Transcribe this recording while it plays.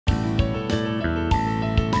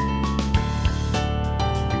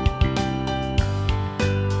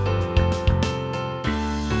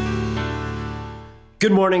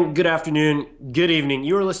Good morning, good afternoon, good evening.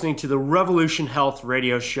 You are listening to the Revolution Health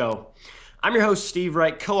Radio Show. I'm your host, Steve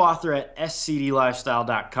Wright, co-author at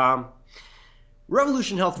scdlifestyle.com.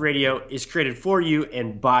 Revolution Health Radio is created for you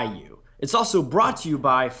and by you. It's also brought to you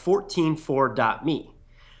by 144.me.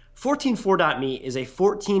 144.me is a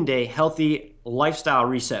 14-day healthy lifestyle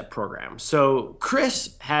reset program. So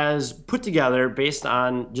Chris has put together, based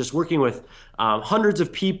on just working with hundreds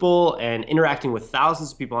of people and interacting with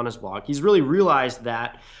thousands of people on his blog, he's really realized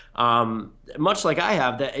that, much like I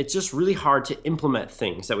have, that it's just really hard to implement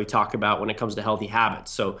things that we talk about when it comes to healthy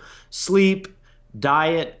habits. So sleep,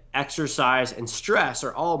 diet, exercise, and stress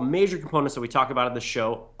are all major components that we talk about in the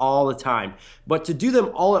show all the time. But to do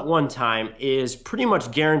them all at one time is pretty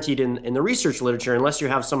much guaranteed in the research literature. Unless you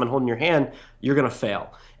have someone holding your hand, you're going to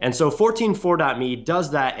fail. And so 144.me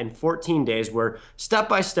does that in 14 days, where step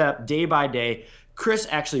by step, day by day, Chris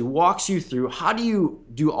actually walks you through how do you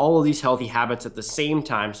do all of these healthy habits at the same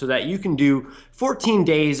time so that you can do 14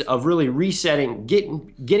 days of really resetting,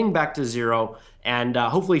 getting back to zero, and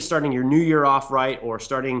hopefully starting your new year off right, or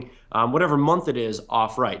starting whatever month it is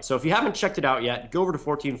off right. So if you haven't checked it out yet, go over to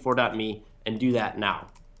 144.me and do that now.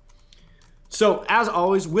 So as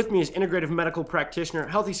always, with me is integrative medical practitioner,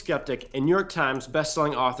 healthy skeptic, and New York Times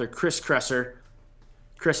bestselling author Chris Kresser.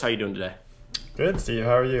 Chris, how you doing today? Good, Steve.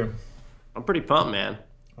 How are you? I'm pretty pumped, man.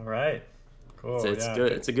 All right. Cool. It's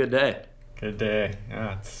good. It's a good day. Good day.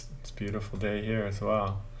 Yeah, it's a beautiful day here as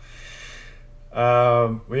well.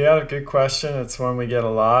 We had a good question. It's one we get a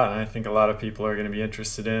lot, and I think a lot of people are going to be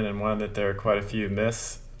interested in, and one that there are quite a few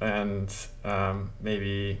myths and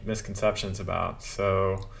maybe misconceptions about.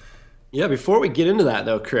 So, yeah, before we get into that,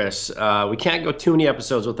 though, Chris, we can't go too many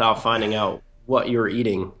episodes without finding out what you're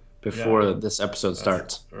eating before this episode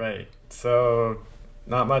starts. Right. So,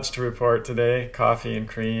 not much to report today. Coffee and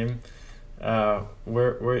cream. We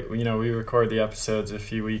record the episodes a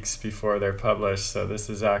few weeks before they're published, so this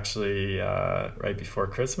is actually right before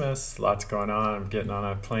Christmas. Lots going on. I'm getting on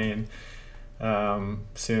a plane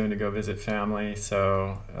soon to go visit family,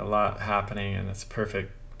 so a lot happening, and it's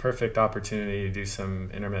perfect opportunity to do some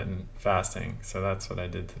intermittent fasting. So that's what I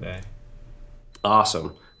did today.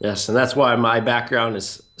 Awesome. Yes, and that's why my background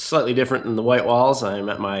is slightly different than the white walls. I'm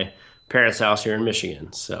at my parents' house here in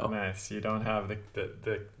Michigan. So nice. You don't have the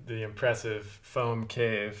impressive foam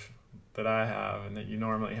cave that I have and that you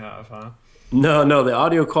normally have, huh? No, the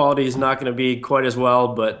audio quality is not going to be quite as well,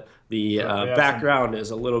 but the background is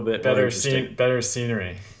a little bit better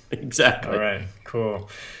scenery. Exactly. All right, cool.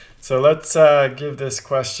 So let's give this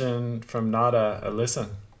question from Nada a listen.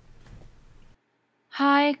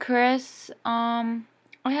 Hi, Chris. I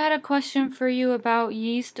had a question for you about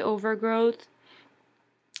yeast overgrowth.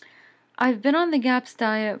 I've been on the GAPS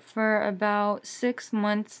diet for about 6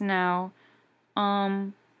 months now.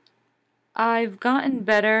 I've gotten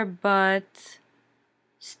better, but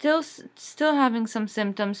still having some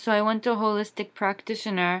symptoms. So I went to a holistic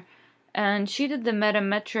practitioner, and she did the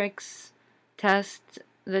metametrics test,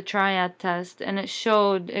 the triad test, and it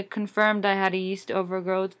confirmed I had a yeast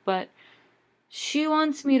overgrowth. But she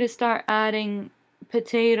wants me to start adding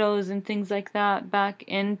potatoes and things like that back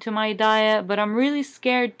into my diet, but I'm really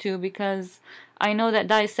scared to, because I know that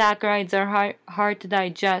disaccharides are hard to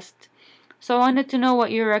digest. So I wanted to know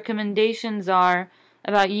what your recommendations are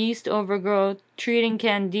about yeast overgrowth, treating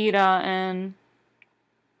Candida,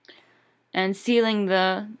 and sealing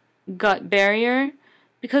the gut barrier,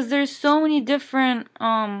 because there's so many different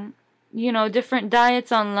different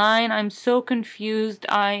diets online. I'm so confused.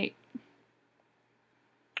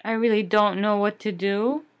 I really don't know what to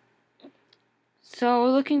do. So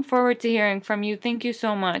looking forward to hearing from you. Thank you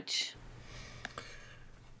so much.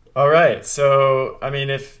 All right. So, I mean,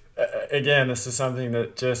 if again, this is something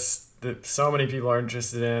that so many people are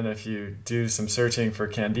interested in. If you do some searching for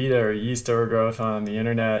Candida or yeast overgrowth on the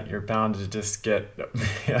internet, you're bound to just get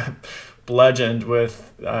bludgeoned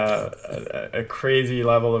with a crazy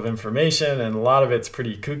level of information, and a lot of it's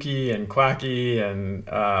pretty kooky and quacky and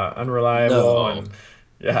unreliable. No. And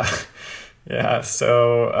yeah.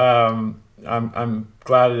 So I'm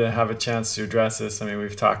glad to have a chance to address this. I mean,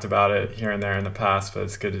 we've talked about it here and there in the past, but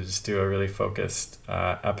it's good to just do a really focused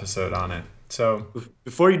episode on it. So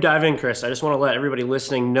before you dive in, Chris, I just want to let everybody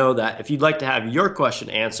listening know that if you'd like to have your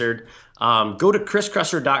question answered, go to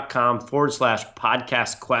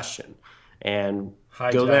chriskresser.com/podcast question and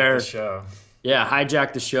go there. The show. Yeah,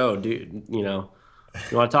 hijack the show, dude. You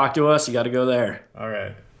want to talk to us, you got to go there. All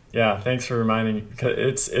right. Yeah, thanks for reminding me.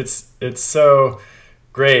 It's so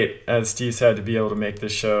great, as Steve said, to be able to make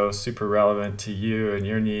this show super relevant to you and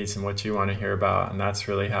your needs and what you want to hear about, and that's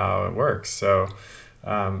really how it works. So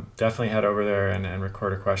definitely head over there and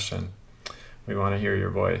record a question. We want to hear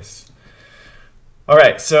your voice. All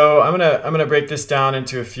right, so I'm gonna break this down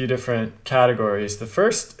into a few different categories. The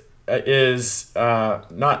first is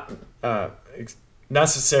not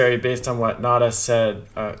necessary based on what Nada said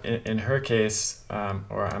in her case,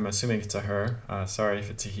 or I'm assuming it's a her. Sorry if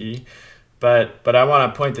it's a he, but I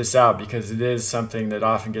want to point this out because it is something that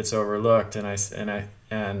often gets overlooked, and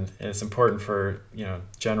it's important for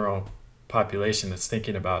general population that's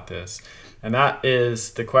thinking about this, and that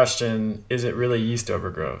is the question: is it really yeast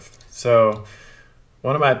overgrowth? So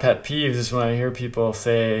one of my pet peeves is when I hear people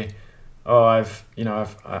say, "Oh,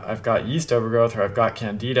 I've got yeast overgrowth, or I've got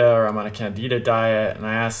Candida, or I'm on a Candida diet," and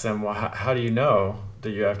I ask them, "Well, how do you know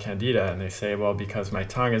that you have Candida?" And they say, "Well, because my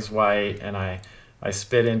tongue is white, and I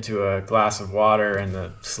spit into a glass of water, and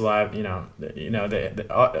the saliva,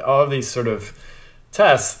 all of these sort of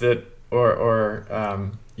tests that,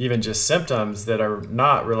 or even just symptoms that are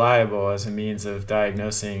not reliable as a means of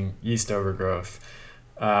diagnosing yeast overgrowth."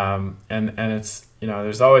 And it's,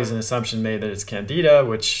 there's always an assumption made that it's Candida,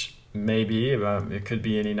 which maybe it could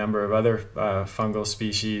be any number of other fungal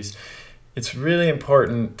species. It's really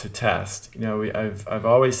important to test. I've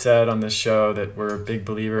always said on this show that we're a big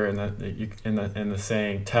believer in the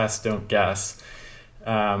saying "test, don't guess,"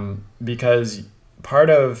 because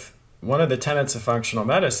one of the tenets of functional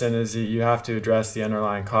medicine is that you have to address the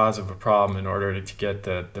underlying cause of a problem in order to get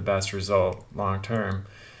the best result long term.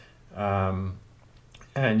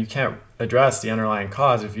 And you can't address the underlying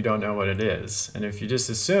cause if you don't know what it is. And if you just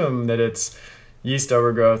assume that it's yeast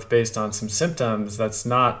overgrowth based on some symptoms, that's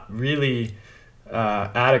not really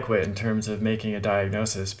adequate in terms of making a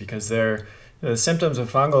diagnosis, because the symptoms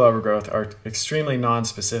of fungal overgrowth are extremely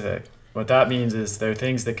nonspecific. What that means is they're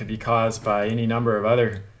things that could be caused by any number of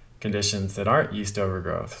other conditions that aren't yeast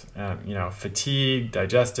overgrowth. Fatigue,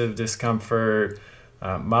 digestive discomfort,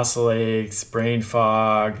 muscle aches, brain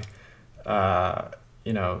fog,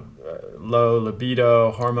 low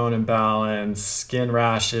libido, hormone imbalance, skin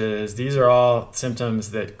rashes. These are all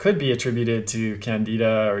symptoms that could be attributed to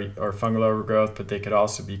Candida or fungal overgrowth, but they could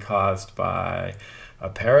also be caused by a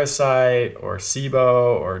parasite or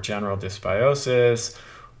SIBO or general dysbiosis,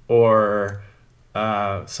 or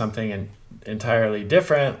something entirely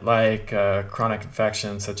different like chronic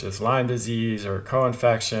infections such as Lyme disease or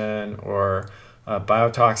co-infection, or a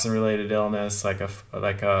biotoxin-related illness like a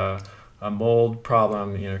mold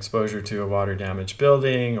problem, exposure to a water-damaged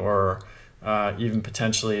building, or even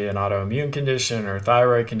potentially an autoimmune condition or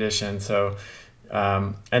thyroid condition. So,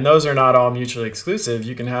 and those are not all mutually exclusive.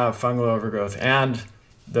 You can have fungal overgrowth and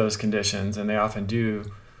those conditions, and they often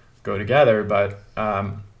do go together. But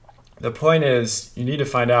the point is, you need to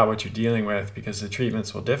find out what you're dealing with, because the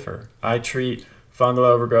treatments will differ. I treat fungal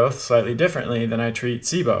overgrowth slightly differently than I treat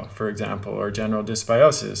SIBO, for example, or general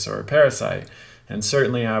dysbiosis or a parasite. And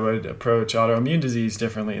certainly I would approach autoimmune disease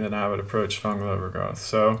differently than I would approach fungal overgrowth.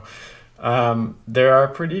 So there are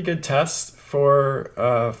pretty good tests for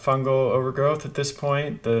fungal overgrowth at this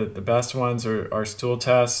point. The best ones are stool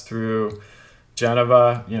tests through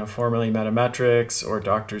Geneva, formerly Metametrics, or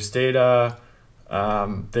doctor's data.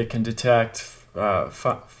 They can detect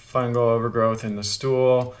fungal overgrowth in the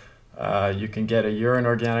stool. You can get a urine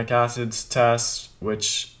organic acids test,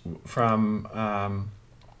 which from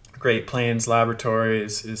Great Plains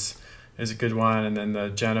Laboratories is a good one, and then the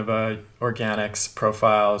Geneva Organics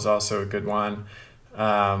profile is also a good one,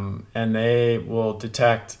 and they will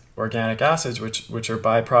detect organic acids, which are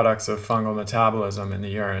byproducts of fungal metabolism in the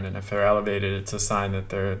urine, and if they're elevated, it's a sign that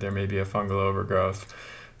there may be a fungal overgrowth.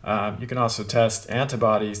 You can also test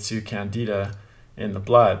antibodies to Candida in the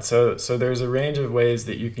blood. So there's a range of ways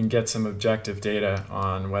that you can get some objective data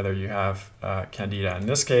on whether you have Candida. In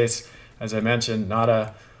this case, as I mentioned,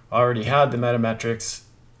 Nada already had the Metametrics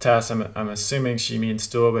test. I'm assuming she means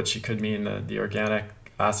stool, but she could mean the organic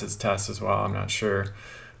acids test as well. I'm not sure.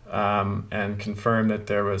 And confirmed that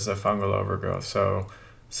there was a fungal overgrowth. So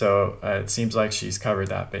it seems like she's covered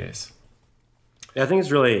that base. Yeah, I think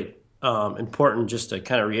it's really important just to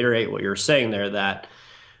kind of reiterate what you're saying there, that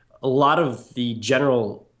a lot of the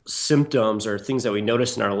general symptoms or things that we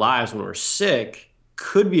notice in our lives when we're sick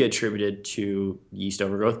could be attributed to yeast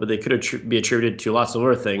overgrowth, but they could be attributed to lots of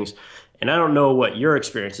other things. And I don't know what your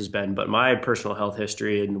experience has been, but my personal health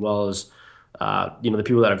history, and well as the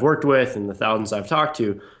people that I've worked with and the thousands I've talked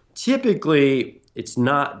to, typically it's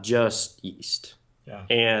not just yeast. Yeah.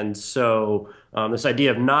 And so this idea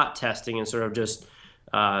of not testing and sort of just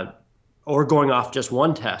or going off just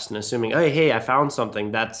one test and assuming, hey, I found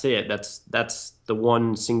something, that's it, that's the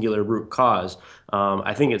one singular root cause.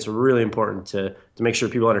 I think it's really important to make sure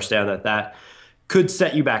people understand that could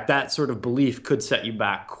set you back. That sort of belief could set you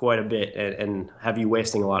back quite a bit and have you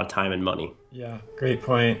wasting a lot of time and money. Yeah, great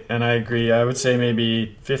point. And I agree. I would say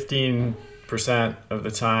maybe 15% of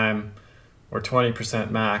the time or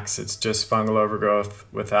 20% max, it's just fungal overgrowth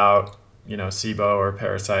without, SIBO or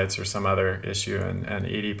parasites or some other issue. And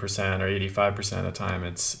 80% or 85% of the time,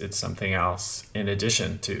 it's something else in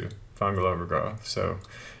addition to fungal overgrowth. So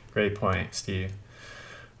great point, Steve.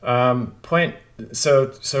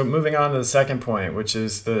 So moving on to the second point, which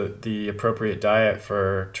is the appropriate diet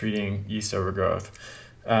for treating yeast overgrowth.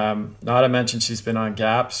 Nada mentioned she's been on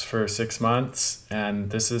GAPS for 6 months, and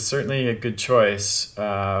this is certainly a good choice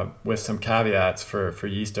with some caveats for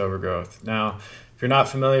yeast overgrowth. Now, if you're not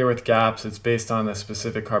familiar with GAPS, it's based on the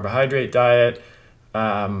specific carbohydrate diet,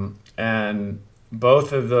 and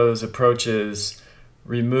both of those approaches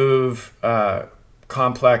remove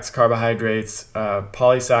complex carbohydrates,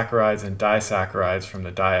 polysaccharides, and disaccharides from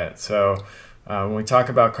the diet. So when we talk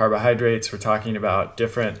about carbohydrates, we're talking about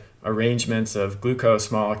different arrangements of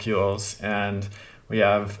glucose molecules, and we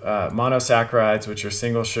have monosaccharides, which are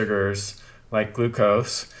single sugars like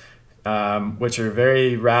glucose, which are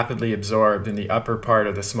very rapidly absorbed in the upper part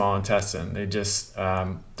of the small intestine. They just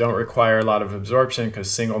don't require a lot of absorption because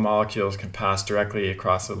single molecules can pass directly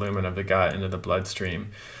across the lumen of the gut into the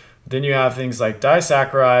bloodstream. Then you have things like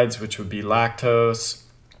disaccharides, which would be lactose,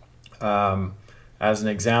 as an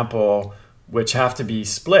example, which have to be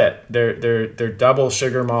split. They're double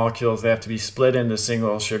sugar molecules. They have to be split into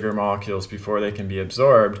single sugar molecules before they can be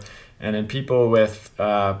absorbed. And in people with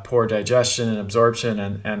poor digestion and absorption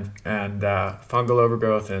and fungal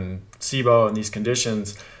overgrowth and SIBO and these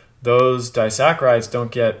conditions, those disaccharides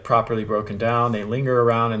don't get properly broken down. They linger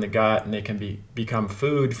around in the gut, and they can become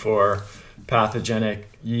food for pathogenic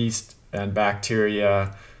yeast and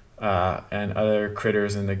bacteria and other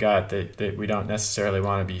critters in the gut that we don't necessarily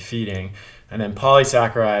want to be feeding. And then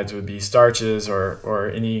polysaccharides would be starches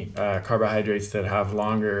or any carbohydrates that have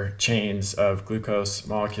longer chains of glucose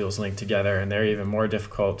molecules linked together, and they're even more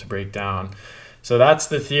difficult to break down. So that's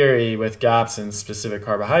the theory with GAPS and specific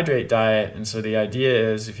carbohydrate diet. And so the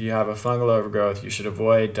idea is if you have a fungal overgrowth, you should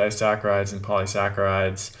avoid disaccharides and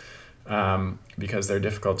polysaccharides because they're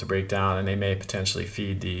difficult to break down, and they may potentially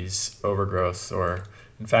feed these overgrowths or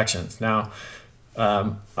infections. Now,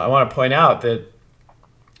 I want to point out that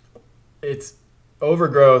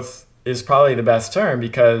overgrowth is probably the best term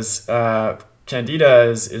because Candida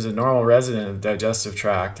is a normal resident of the digestive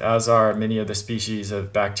tract, as are many of the species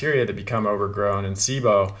of bacteria that become overgrown in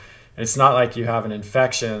SIBO. And it's not like you have an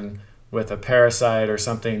infection with a parasite or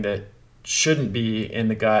something that shouldn't be in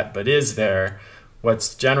the gut but is there.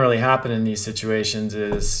 What's generally happened in these situations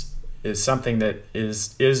is something that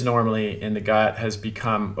is normally in the gut has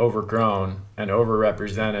become overgrown and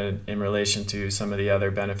overrepresented in relation to some of the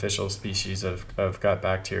other beneficial species of gut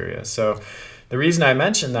bacteria. So the reason I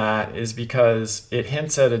mention that is because it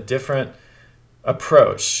hints at a different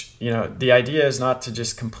approach. The idea is not to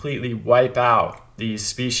just completely wipe out these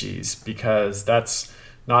species because that's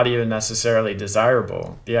not even necessarily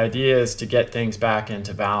desirable. The idea is to get things back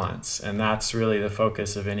into balance, and that's really the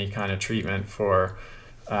focus of any kind of treatment for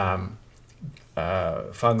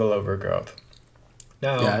fungal overgrowth.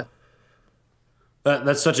 Now, yeah,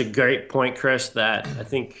 that's such a great point, Chris, that I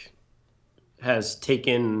think has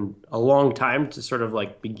taken a long time to sort of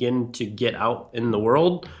like begin to get out in the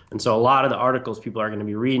world. And so a lot of the articles people are going to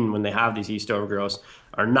be reading when they have these yeast overgrowths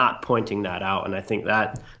are not pointing that out. And I think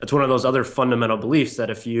that's one of those other fundamental beliefs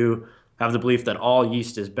that if you have the belief that all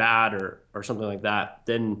yeast is bad or something like that,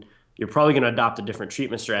 then you're probably going to adopt a different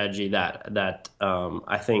treatment strategy that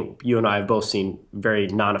I think you and I have both seen very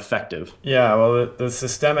non-effective. Yeah, well, the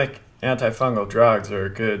systemic antifungal drugs are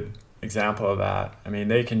a good example of that. I mean,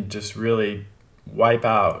 they can just really wipe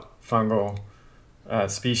out fungal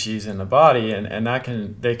species in the body, and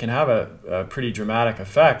they can have a pretty dramatic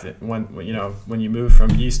effect when you move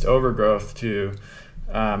from yeast overgrowth to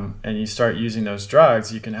and you start using those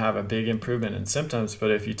drugs. You can have a big improvement in symptoms, but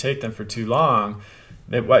if you take them for too long,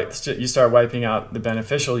 you start wiping out the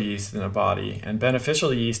beneficial yeast in the body, and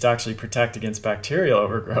beneficial yeast actually protect against bacterial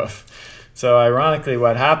overgrowth. So ironically,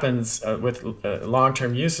 what happens with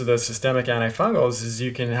long-term use of those systemic antifungals is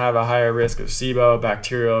you can have a higher risk of SIBO,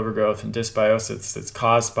 bacterial overgrowth, and dysbiosis that's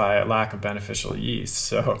caused by a lack of beneficial yeast.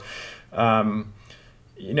 So,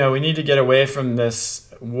 we need to get away from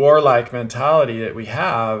this warlike mentality that we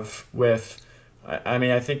have with,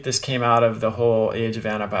 I think this came out of the whole age of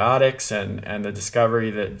antibiotics and the discovery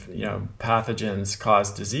that, pathogens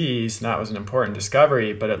cause disease, and that was an important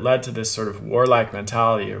discovery, but it led to this sort of warlike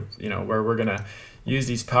mentality of, where we're going to use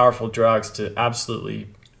these powerful drugs to absolutely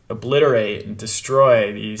obliterate and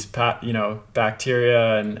destroy these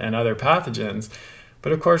bacteria and other pathogens.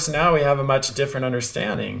 But of course, now we have a much different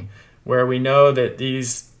understanding where we know that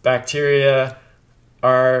these bacteria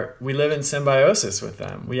we live in symbiosis with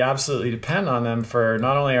them. We absolutely depend on them for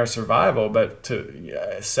not only our survival, but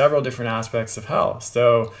to several different aspects of health.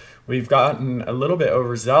 So we've gotten a little bit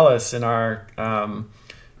overzealous in our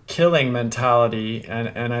killing mentality.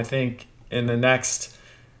 And I think in the next,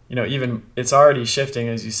 even it's already shifting,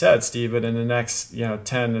 as you said, Steve, but in the next,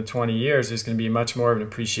 10 to 20 years, there's going to be much more of an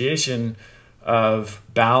appreciation of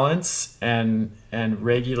balance and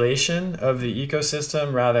regulation of the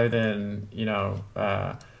ecosystem rather than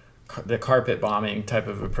the carpet bombing type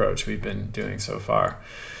of approach we've been doing so far.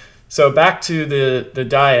 So back to the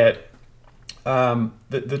diet.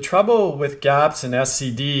 The trouble with GAPS and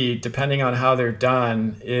SCD, depending on how they're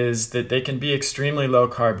done, is that they can be extremely low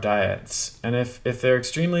carb diets, and if they're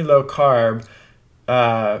extremely low carb,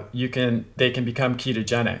 they can become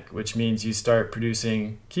ketogenic, which means you start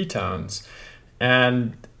producing ketones.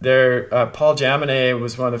 And Paul Jaminet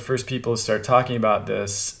was one of the first people to start talking about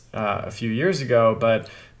this a few years ago, but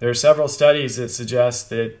there are several studies that suggest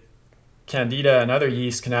that Candida and other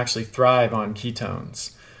yeasts can actually thrive on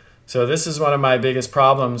ketones. So this is one of my biggest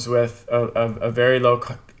problems with a very low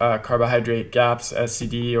carbohydrate GAPS,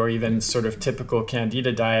 SCD, or even sort of typical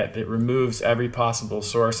Candida diet that removes every possible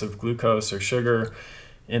source of glucose or sugar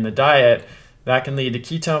in the diet. That can lead to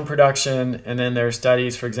ketone production, and then there are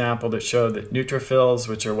studies, for example, that show that neutrophils,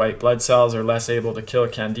 which are white blood cells, are less able to kill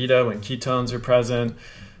Candida when ketones are present.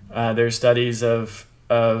 There are studies of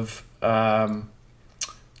diabetic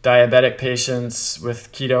patients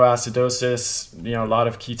with ketoacidosis, a lot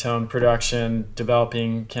of ketone production,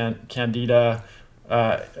 developing Candida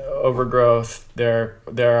overgrowth. There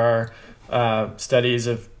are studies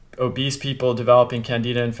of obese people developing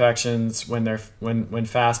Candida infections when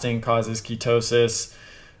fasting causes ketosis.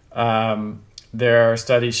 There are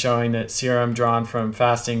studies showing that serum drawn from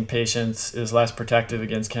fasting patients is less protective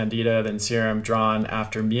against Candida than serum drawn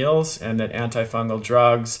after meals, and that antifungal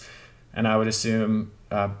drugs, and I would assume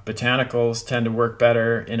botanicals, tend to work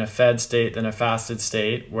better in a fed state than a fasted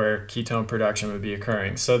state where ketone production would be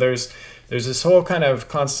occurring. So there's this whole kind of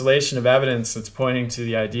constellation of evidence that's pointing to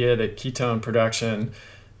the idea that ketone production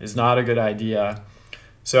is not a good idea.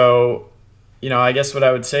 So, I guess what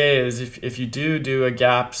I would say is if you do a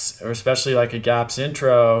GAPS, or especially like a GAPS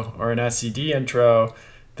intro or an SCD intro,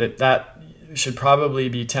 that should probably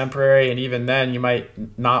be temporary, and even then you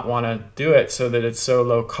might not want to do it so that it's so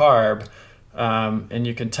low carb. And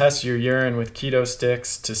you can test your urine with keto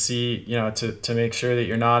sticks to see, to make sure that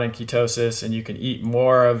you're not in ketosis, and you can eat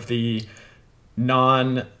more of the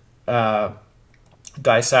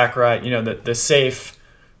disaccharide, the safe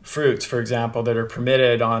fruits, for example, that are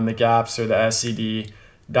permitted on the GAPS or the SCD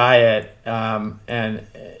diet, and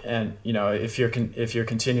if you're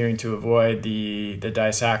continuing to avoid the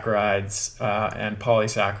disaccharides and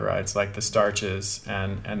polysaccharides like the starches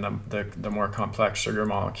and the more complex sugar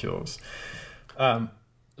molecules. I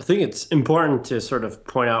think it's important to sort of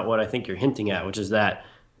point out what I think you're hinting at, which is that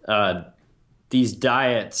these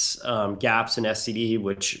diets, GAPS and SCD,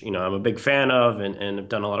 which I'm a big fan of and have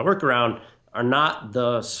done a lot of work around, are not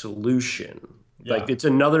the solution. Yeah. Like, it's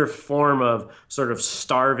another form of sort of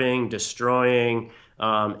starving, destroying.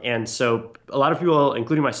 And so a lot of people,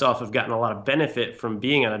 including myself, have gotten a lot of benefit from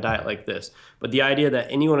being on a diet like this. But the idea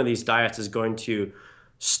that any one of these diets is going to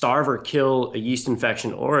starve or kill a yeast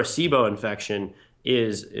infection or a SIBO infection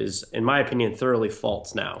is in my opinion thoroughly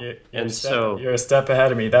false now. You're a step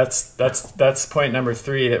ahead of me. That's point number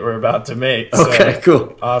 3 that we're about to make. Okay,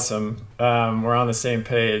 cool. Awesome. We're on the same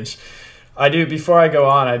page. Before I go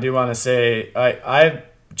on, I do want to say I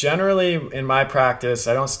generally, in my practice,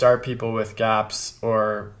 I don't start people with GAPS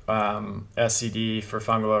or SCD for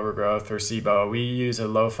fungal overgrowth or SIBO. We use a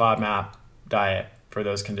low FODMAP diet for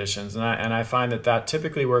those conditions, and I find that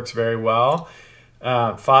typically works very well.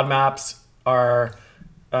 FODMAPs are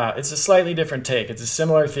it's a slightly different take. It's a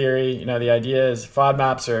similar theory. The idea is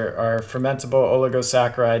FODMAPs are fermentable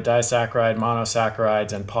oligosaccharide, disaccharide,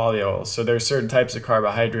 monosaccharides, and polyols. So there's certain types of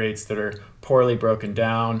carbohydrates that are poorly broken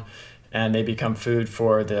down, and they become food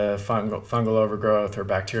for the fungal overgrowth or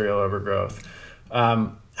bacterial overgrowth.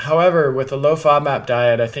 However, with a low FODMAP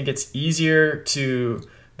diet, I think it's easier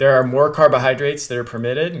there are more carbohydrates that are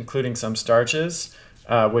permitted, including some starches,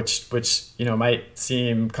 which might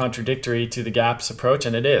seem contradictory to the GAPS approach,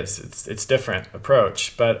 and it is. It's different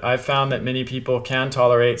approach. But I've found that many people can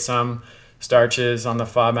tolerate some starches on the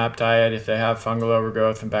FODMAP diet if they have fungal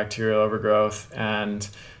overgrowth and bacterial overgrowth, and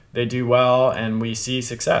they do well and we see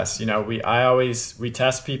success. You know, we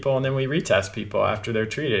test people and then we retest people after they're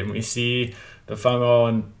treated, and we see the fungal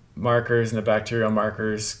and markers and the bacterial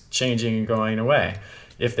markers changing and going away.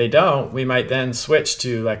 If they don't, we might then switch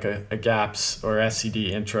to like a GAPS or SCD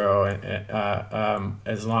intro,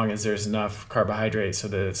 as long as there's enough carbohydrate so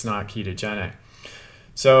that it's not ketogenic.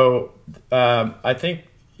 So I think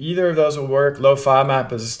either of those will work. Low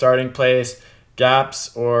FODMAP as a starting place,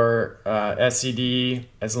 GAPS or SCD,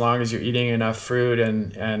 as long as you're eating enough fruit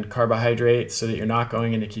and carbohydrate so that you're not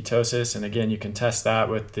going into ketosis. And again, you can test that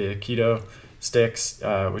with the keto sticks,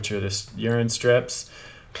 which are the urine strips.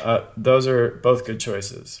 Those are both good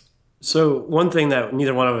choices. So one thing that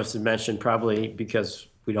neither one of us had mentioned, probably because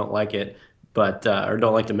we don't like it, but or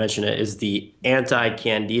don't like to mention it, is the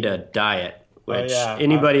anti-Candida diet, which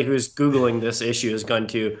anybody who's Googling this issue is going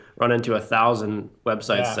to run into 1,000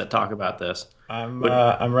 websites that talk about this. I'm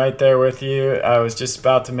right there with you. I was just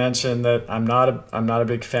about to mention that I'm not a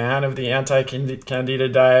big fan of the anti-Candida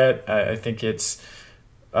diet. I think it's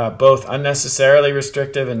both unnecessarily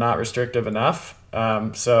restrictive and not restrictive enough.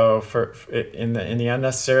 So in the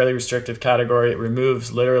unnecessarily restrictive category, it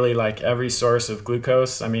removes literally like every source of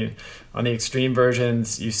glucose. I mean, on the extreme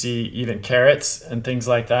versions, you see even carrots and things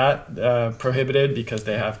like that prohibited because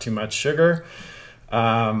they have too much sugar.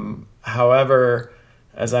 However,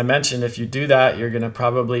 as I mentioned, if you do that, you're going to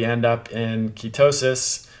probably end up in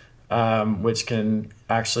ketosis, which can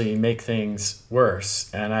actually make things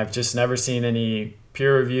worse. And I've just never seen any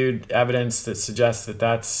peer-reviewed evidence that suggests that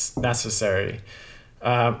that's necessary.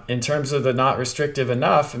 In terms of the not restrictive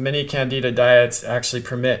enough, many Candida diets actually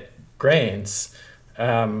permit grains,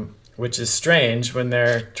 which is strange when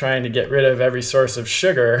they're trying to get rid of every source of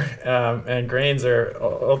sugar, and grains are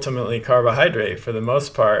ultimately carbohydrate for the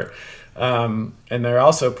most part. And they're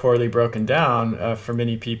also poorly broken down for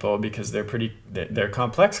many people because they're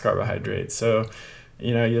complex carbohydrates. So,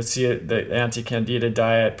 you know, you'll see the anti-Candida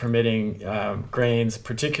diet permitting grains,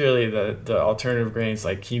 particularly the alternative grains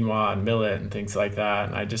like quinoa and millet and things like that.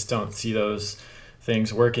 And I just don't see those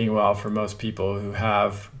things working well for most people who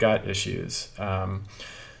have gut issues.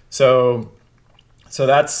 So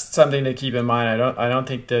that's something to keep in mind. I don't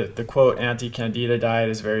think that the quote anti-Candida diet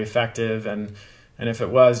is very effective, and if it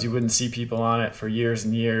was, you wouldn't see people on it for years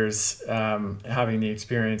and years having the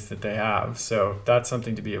experience that they have. So that's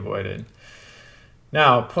something to be avoided.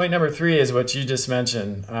 Now, point number 3 is what you just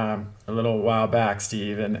mentioned a little while back,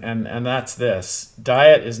 Steve, and that's this.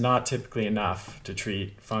 Diet is not typically enough to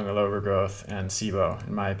treat fungal overgrowth and SIBO,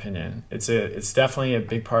 in my opinion. It's definitely a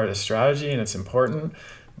big part of the strategy, and it's important,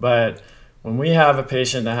 but when we have a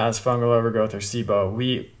patient that has fungal overgrowth or SIBO,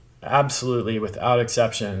 we absolutely, without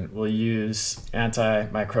exception, will use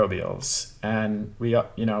antimicrobials. And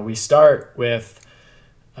we start with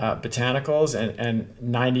botanicals, and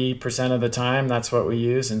 90% of the time that's what we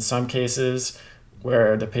use. In some cases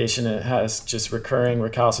where the patient has just recurring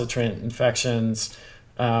recalcitrant infections,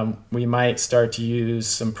 we might start to use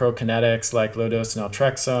some prokinetics like low-dose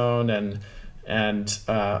naltrexone and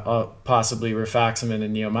possibly rifaximin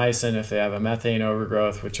and neomycin if they have a methane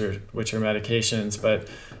overgrowth, which are medications. But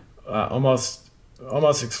almost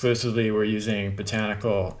exclusively we're using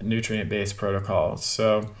botanical nutrient-based protocols.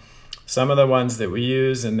 So some of the ones that we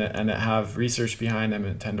use and that have research behind them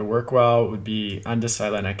and tend to work well would be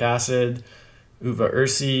undesilenic acid, uva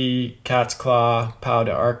ursi, cat's claw, pau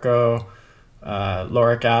de arco,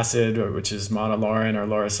 lauric acid, which is monolaurin or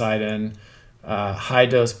lauricidin.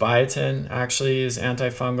 High-dose biotin actually is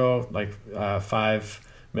antifungal, like 5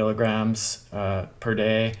 milligrams per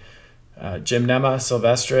day. Gymnema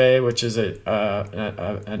sylvestre, which is an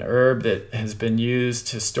herb that has been used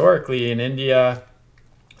historically in India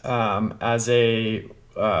as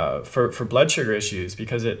for blood sugar issues,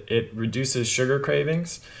 because it reduces sugar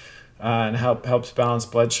cravings and helps balance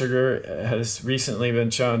blood sugar. It has recently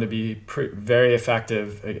been shown to be very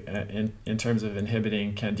effective in terms of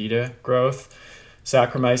inhibiting Candida growth.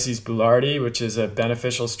 Saccharomyces boulardii, which is a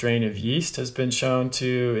beneficial strain of yeast, has been shown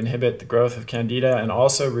to inhibit the growth of Candida and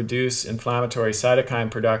also reduce inflammatory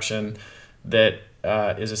cytokine production that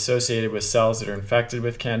is associated with cells that are infected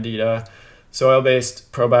with Candida.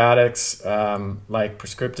 Soil-based probiotics like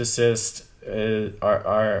Prescripticist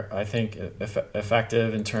are I think,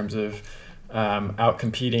 effective in terms of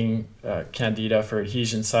outcompeting Candida for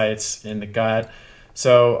adhesion sites in the gut.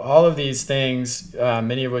 So all of these things,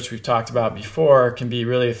 many of which we've talked about before, can be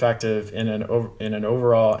really effective in an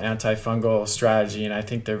overall antifungal strategy, and I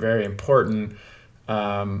think they're very important.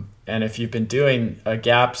 And if you've been doing a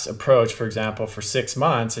GAPS approach, for example, for 6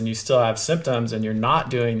 months and you still have symptoms and you're not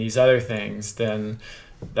doing these other things, then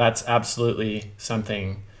that's absolutely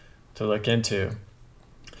something to look into.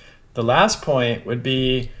 The last point would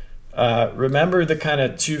be remember the kind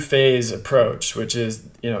of two-phase approach, which is,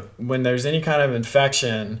 when there's any kind of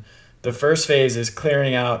infection, the first phase is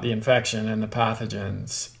clearing out the infection and the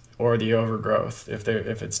pathogens or the overgrowth, if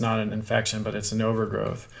it's not an infection, but it's an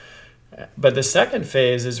overgrowth. But the second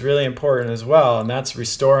phase is really important as well, and that's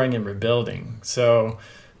restoring and rebuilding. So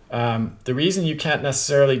the reason you can't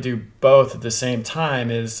necessarily do both at the same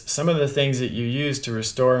time is some of the things that you use to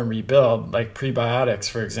restore and rebuild, like prebiotics,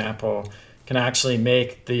 for example, can actually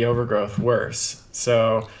make the overgrowth worse.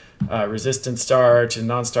 So resistant starch and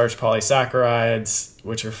non-starch polysaccharides,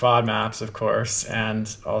 which are FODMAPs, of course,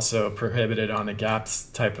 and also prohibited on the GAPS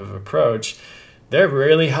type of approach, they're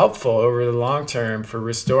really helpful over the long term for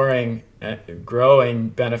restoring and growing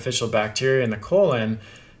beneficial bacteria in the colon.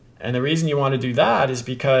 And the reason you want to do that is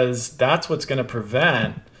because that's what's going to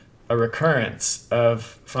prevent a recurrence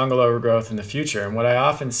of fungal overgrowth in the future. And what I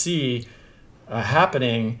often see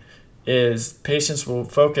happening is patients will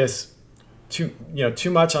focus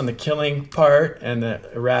too much on the killing part and the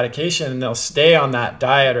eradication, and they'll stay on that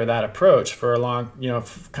diet or that approach for a long,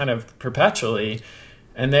 kind of perpetually,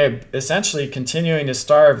 and they're essentially continuing to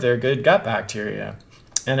starve their good gut bacteria.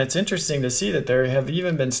 And it's interesting to see that there have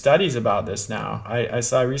even been studies about this now.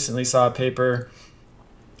 I recently saw a paper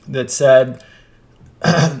that said,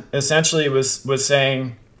 essentially was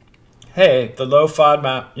saying, hey, the low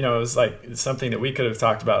FODMAP, it was like something that we could have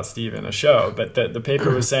talked about, Steve, in a show, but the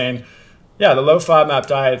paper was saying, yeah, the low FODMAP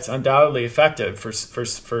diet's undoubtedly effective for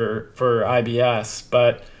IBS,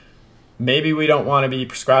 but maybe we don't want to be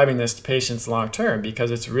prescribing this to patients long term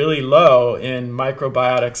because it's really low in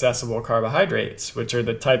microbiota accessible carbohydrates, which are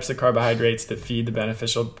the types of carbohydrates that feed the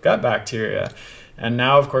beneficial gut bacteria. And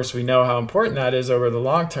now, of course, we know how important that is over the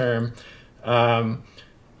long term.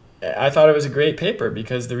 I thought it was a great paper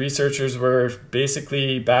because the researchers were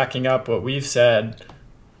basically backing up what we've said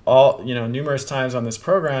numerous times on this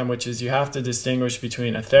program, which is you have to distinguish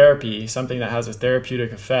between a therapy, something that has a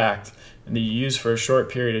therapeutic effect and that you use for a short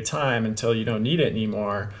period of time until you don't need it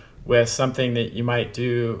anymore, with something that you might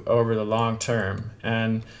do over the long term.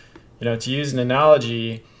 And, to use an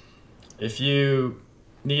analogy, if you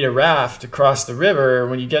need a raft to cross the river,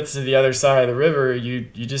 when you get to the other side of the river, you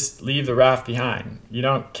just leave the raft behind. You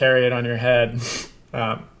don't carry it on your head.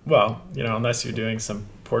 Unless you're doing some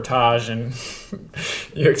portage and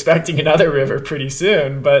you're expecting another river pretty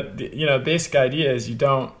soon. But the basic idea is you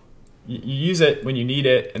use it when you need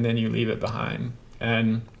it and then you leave it behind.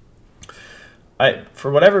 And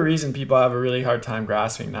for whatever reason, people have a really hard time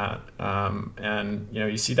grasping that.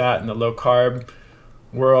 You see that in the low carb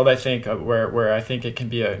world, I think, where I think it can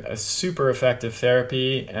be a super effective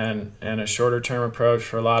therapy and a shorter term approach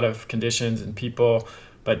for a lot of conditions and people,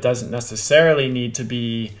 but doesn't necessarily need to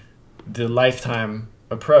be the lifetime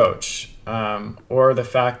approach, or the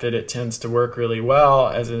fact that it tends to work really well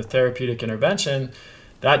as a therapeutic intervention.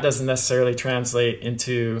 That doesn't necessarily translate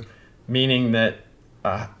into meaning that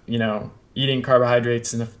eating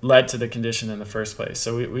carbohydrates led to the condition in the first place.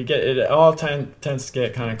 So we get it all tends to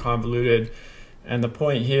get kind of convoluted. And the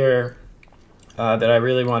point here that I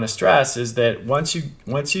really want to stress is that once you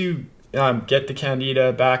get the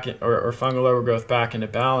Candida back or fungal overgrowth back into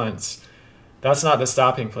balance, that's not the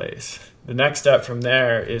stopping place. The next step from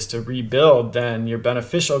there is to rebuild then your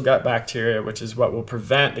beneficial gut bacteria, which is what will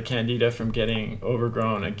prevent the Candida from getting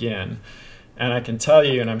overgrown again. And I can tell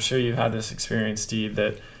you, and I'm sure you've had this experience, Steve,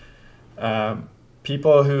 that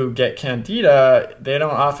people who get Candida, they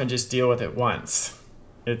don't often just deal with it once.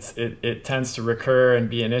 It tends to recur and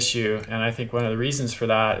be an issue. And I think one of the reasons for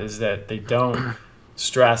that is that they don't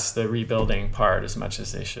stress the rebuilding part as much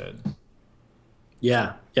as they should.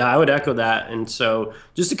 Yeah, I would echo that. And so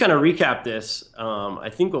just to kind of recap this,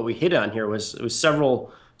 I think what we hit on here was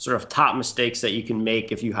several sort of top mistakes that you can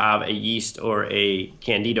make if you have a yeast or a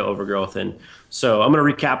Candida overgrowth. And so I'm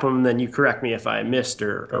going to recap them, and then you correct me if I missed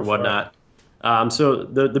or whatnot. So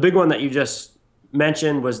the big one that you just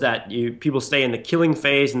mentioned was that people stay in the killing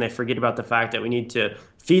phase and they forget about the fact that we need to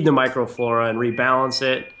feed the microflora and rebalance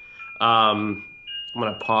it. I'm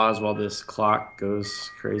going to pause while this clock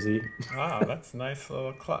goes crazy. Wow, that's a nice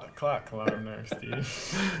little clock alarm there,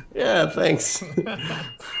 Steve. Yeah, thanks.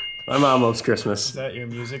 My mom loves Christmas. Is that your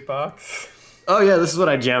music box? Oh, yeah, this is what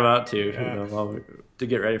I jam out to, to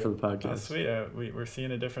get ready for the podcast. Oh, sweet. We're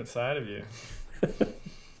seeing a different side of you.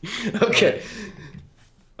 Okay.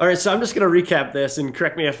 All right, so I'm just going to recap this, and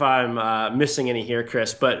correct me if I'm missing any here,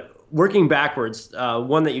 Chris, but working backwards,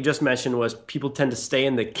 one that you just mentioned was people tend to stay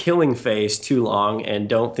in the killing phase too long and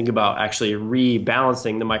don't think about actually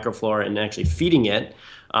rebalancing the microflora and actually feeding it.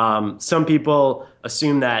 Some people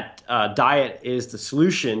assume that diet is the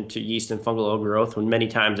solution to yeast and fungal overgrowth, when many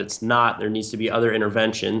times it's not. There needs to be other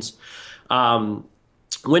interventions.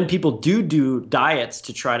 When people do diets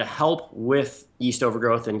to try to help with yeast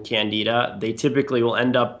overgrowth and candida, they typically will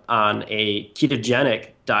end up on a ketogenic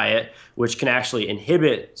diet, which can actually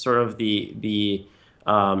inhibit sort of the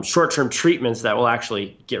short-term treatments that will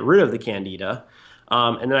actually get rid of the candida.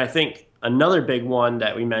 And then I think another big one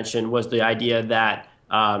that we mentioned was the idea that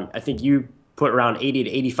I think you put around 80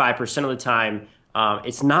 to 85% of the time,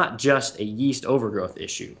 it's not just a yeast overgrowth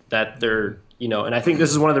issue that they're, and I think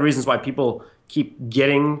this is one of the reasons why people keep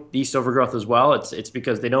getting yeast overgrowth as well. It's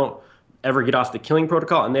because they don't ever get off the killing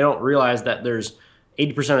protocol, and they don't realize that there's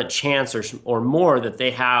 80% of chance or more that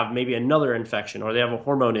they have maybe another infection, or they have a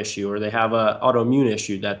hormone issue, or they have an autoimmune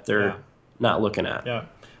issue that they're not looking at. Yeah.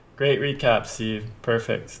 Great recap, Steve.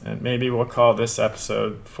 Perfect. And maybe we'll call this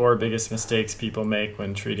episode 4 biggest mistakes people make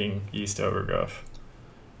when treating yeast overgrowth.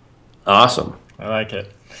 Awesome. I like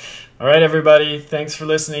it. All right, everybody. Thanks for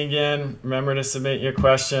listening again. Remember to submit your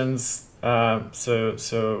questions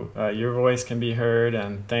so your voice can be heard.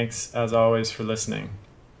 And thanks, as always, for listening.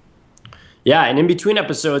 Yeah, and in between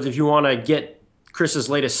episodes, if you want to get Chris's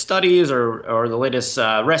latest studies or the latest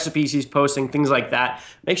recipes he's posting, things like that,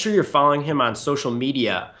 make sure you're following him on social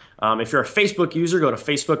media. If you're a Facebook user, go to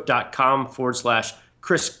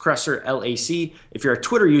facebook.com/Chris Kresser LAC. If you're a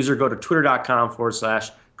Twitter user, go to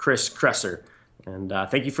twitter.com/Chris Kresser. And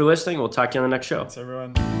thank you for listening. We'll talk to you on the next show. Thanks,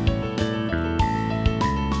 everyone.